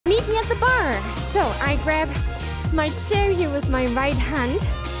So I grab my chair here with my right hand.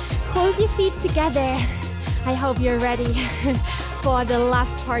 Close your feet together. I hope you're ready for the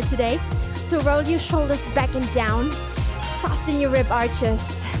last part today. So roll your shoulders back and down. Soften your rib arches.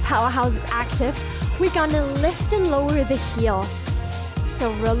 Powerhouse is active. We're gonna lift and lower the heels.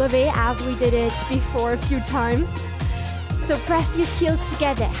 So roll away as we did it before a few times. So press your heels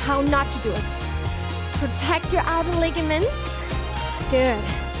together. How not to do it. Protect your outer ligaments. Good.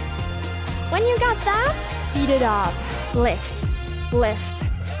 When you got that, speed it up. Lift, lift.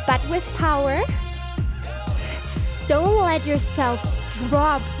 But with power. Don't let yourself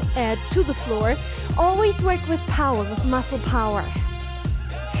drop to the floor. Always work with power, with muscle power.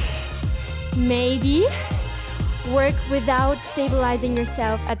 Maybe work without stabilizing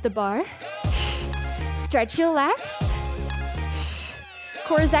yourself at the bar. Stretch your legs.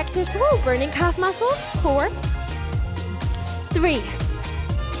 Core is active. Woo, burning calf muscles. 4, 3,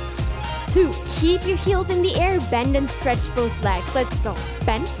 2. Keep your heels in the air. Bend and stretch both legs. Let's go.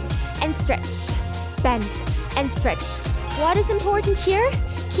 Bend and stretch. Bend and stretch. What is important here?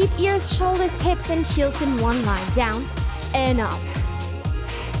 Keep ears, shoulders, hips, and heels in one line. Down and up.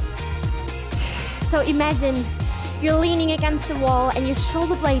 So imagine you're leaning against the wall and your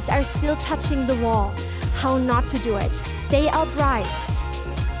shoulder blades are still touching the wall. How not to do it. Stay upright.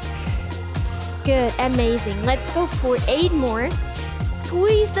 Good, amazing. Let's go for 8 more.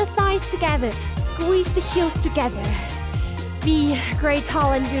 Squeeze the thighs together. Squeeze the heels together. Be great,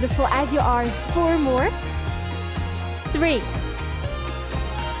 tall, and beautiful as you are. 4 more. 3,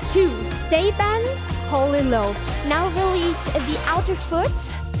 2. Stay bent. Hold it low. Now release the outer foot.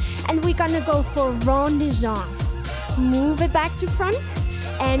 And we're gonna go for rond de jambe. Move it back to front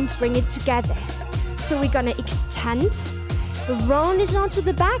and bring it together. So we're gonna extend. Rond de jambe to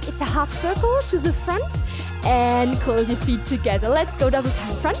the back. It's a half circle to the front. And close your feet together. Let's go double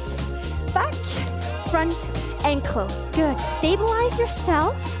time. Front, back, front, and close. Good. Stabilize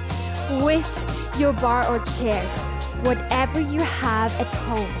yourself with your bar or chair. Whatever you have at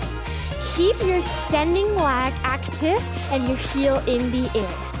home. Keep your standing leg active and your heel in the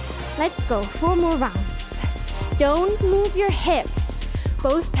air. Let's go. 4 more rounds. Don't move your hips.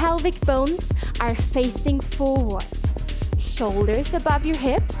 Both pelvic bones are facing forward. Shoulders above your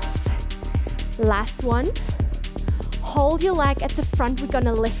hips. Last one. Hold your leg at the front. We're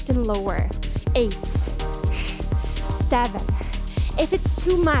gonna lift and lower. 8, 7. If it's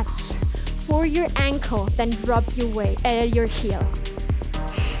too much for your ankle, then drop your heel.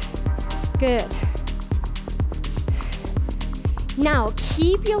 Good. Now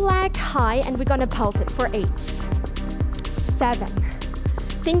keep your leg high and we're gonna pulse it for 8, 7.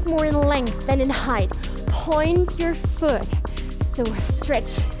 Think more in length than in height. Point your foot. So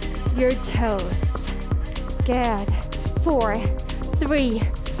stretch your toes. Good. 4, 3,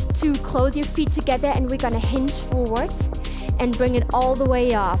 2. Close your feet together and we're gonna hinge forward and bring it all the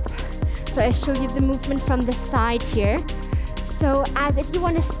way up. So I show you the movement from the side here. So as if you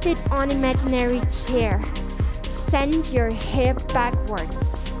want to sit on imaginary chair. Send your hip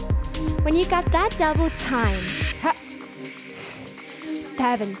backwards. When you got that, double time.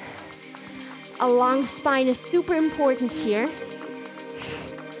 7. A long spine is super important here.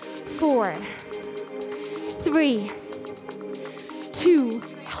 4, 3, 2.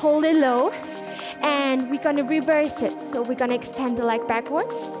 Hold it low. And we're gonna reverse it. So we're gonna extend the leg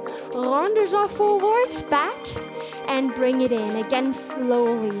backwards. Rond de jambe forward, back. And bring it in, again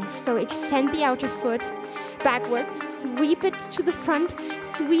slowly. So extend the outer foot backwards. Sweep it to the front,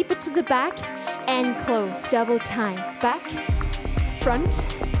 sweep it to the back. And close, double time. Back, front,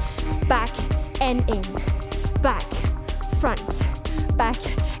 back, and in. Back, front, back,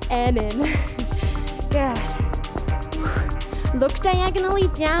 and in. Good. Look diagonally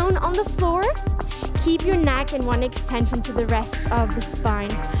down on the floor. Keep your neck in one extension to the rest of the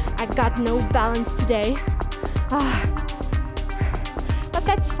spine. I got no balance today. But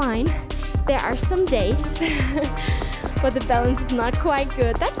that's fine. There are some days where the balance is not quite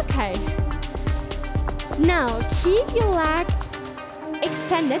good. That's okay. Now keep your leg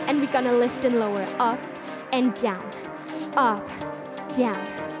extended and we're gonna lift and lower. Up and down. Up, down,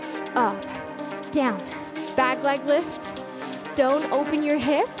 up, down. Back leg lift. Don't open your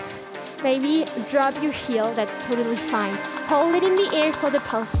hip. Maybe drop your heel, that's totally fine. Hold it in the air for the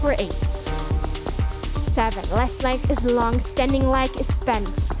pulse for 8. 7, left leg is long, standing leg is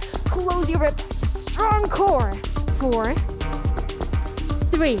bent. Close your rib, strong core. 4,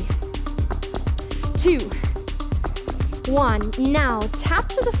 3, 2, 1. Now tap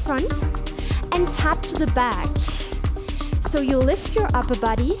to the front and tap to the back. So you lift your upper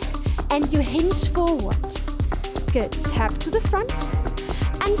body and you hinge forward. Good, tap to the front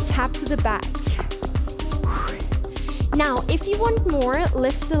and tap to the back. Now, if you want more,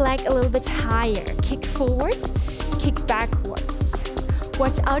 lift the leg a little bit higher. Kick forward, kick backwards.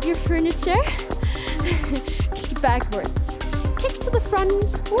 Watch out your furniture. Kick backwards. Kick to the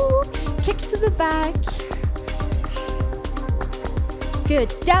front, kick to the back.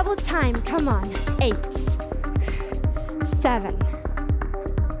 Good, double time, come on. 8, 7,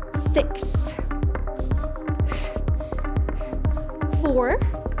 6, 4,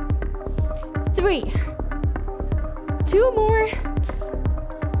 3, 2 more.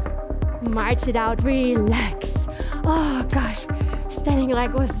 March it out, relax. Oh gosh, standing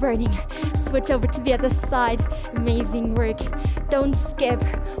leg was burning. Switch over to the other side. Amazing work. Don't skip.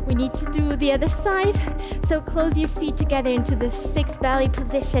 We need to do the other side. So close your feet together into the 6 belly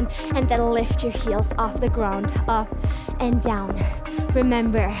position and then lift your heels off the ground, up and down.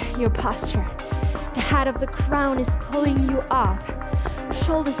 Remember your posture. The head of the crown is pulling you up.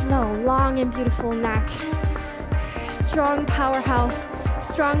 Shoulders low, long and beautiful neck. Strong powerhouse,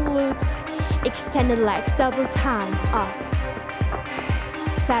 strong glutes, extended legs, double time, up.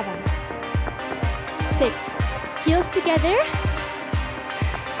 7, 6, heels together.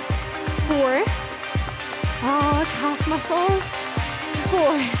 4, calf muscles.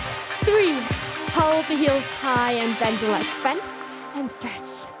 4, 3, hold the heels high and bend the legs. Bend and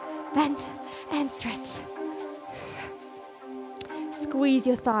stretch, bend and stretch. Squeeze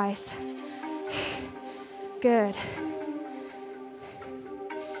your thighs. Good.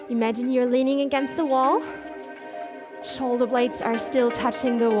 Imagine you're leaning against the wall. Shoulder blades are still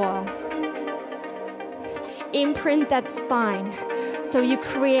touching the wall. Imprint that spine so you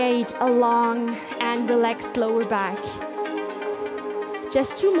create a long and relaxed lower back.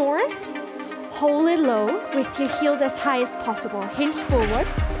 Just 2 more. Hold it low with your heels as high as possible. Hinge forward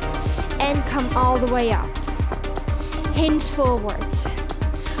and come all the way up. Hinge forward.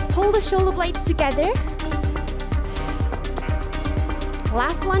 Pull the shoulder blades together.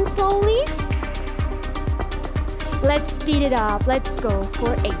 Last one slowly. Let's speed it up. Let's go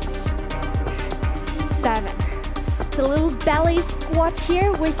for 8, 7. It's a little belly squat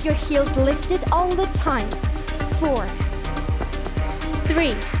here with your heels lifted all the time. 4,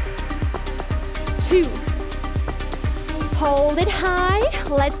 3, 2. Hold it high.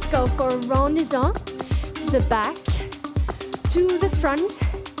 Let's go for a rond de jambe. To the back, to the front,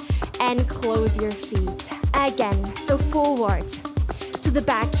 and close your feet. Again, so forward. To the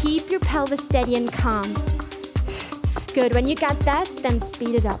back, keep your pelvis steady and calm. Good, when you got that, then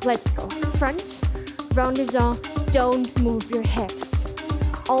speed it up. Let's go. Front, rond de jambe, don't move your hips.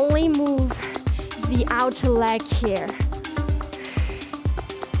 Only move the outer leg here.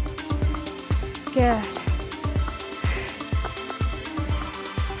 Good.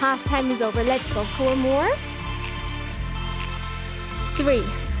 Half time is over. Let's go. 4 more. 3.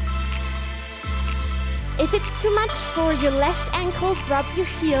 If it's too much for your left ankle, drop your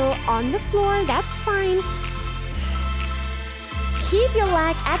heel on the floor. That's fine. Keep your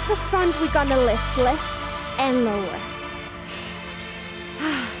leg at the front. We're gonna lift and lower.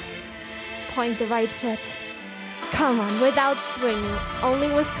 Point the right foot. Come on, without swinging, only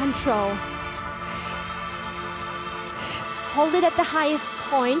with control. Hold it at the highest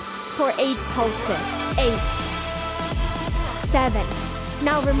point for 8 pulses. 8, 7.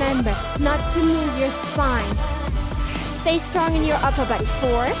 Now remember, not to move your spine. Stay strong in your upper body.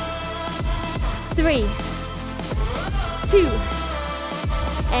 4, 3, 2,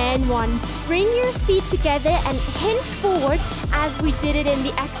 and 1. Bring your feet together and hinge forward as we did it in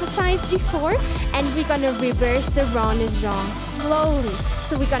the exercise before. And we're gonna reverse the rond de jambe slowly.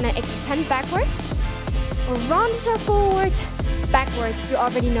 So we're gonna extend backwards, rond de jambe forward, backwards. You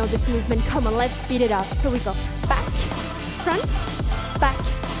already know this movement. Come on, let's speed it up. So we go back, front, back,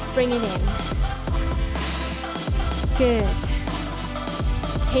 bring it in. Good.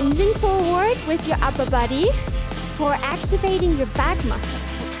 Hinging forward with your upper body for activating your back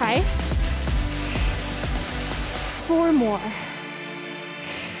muscles, okay? 4 more.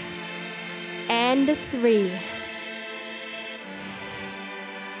 And 3.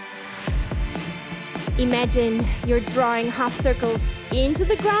 Imagine you're drawing half circles into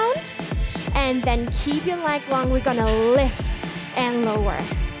the ground and then keep your leg long. We're gonna lift and lower.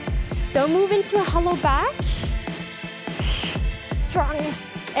 Don't move into a hollow back. Strong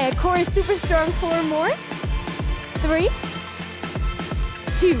core is super strong. 4 more. 3,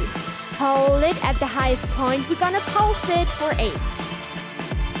 2. Hold it at the highest point. We're gonna pulse it for 8,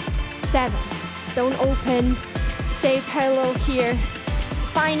 7. Don't open. Stay parallel here.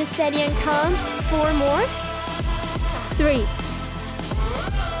 Spine is steady and calm. 4 more. 3,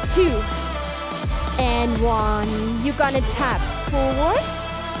 2, and 1. You're gonna tap forward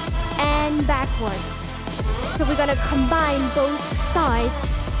and backwards. So we're gonna combine both sides,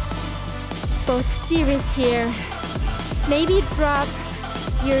 both series here. Maybe drop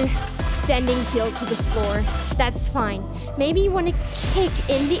your standing heel to the floor. That's fine. Maybe you wanna kick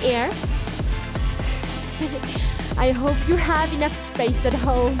in the air. I hope you have enough space at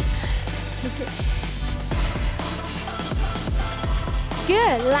home.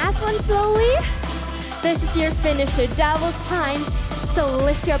 Good, last one slowly. This is your finisher, double time. So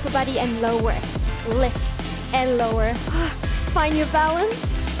lift your upper body and lower. Lift and lower. Find your balance,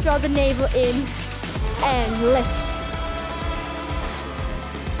 draw the navel in and lift.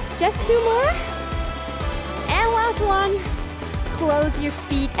 Just 2 more. And last one. Close your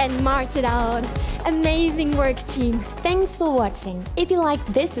feet and march it out. Amazing work, team. Thanks for watching. If you like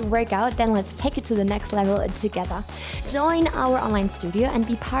this workout, then let's take it to the next level together. Join our online studio and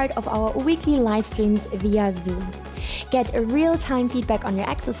be part of our weekly live streams via Zoom. Get real-time feedback on your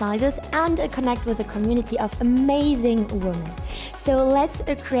exercises and connect with a community of amazing women. So let's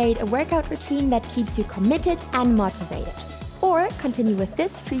create a workout routine that keeps you committed and motivated. Or continue with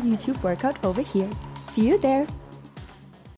this free YouTube workout over here. See you there.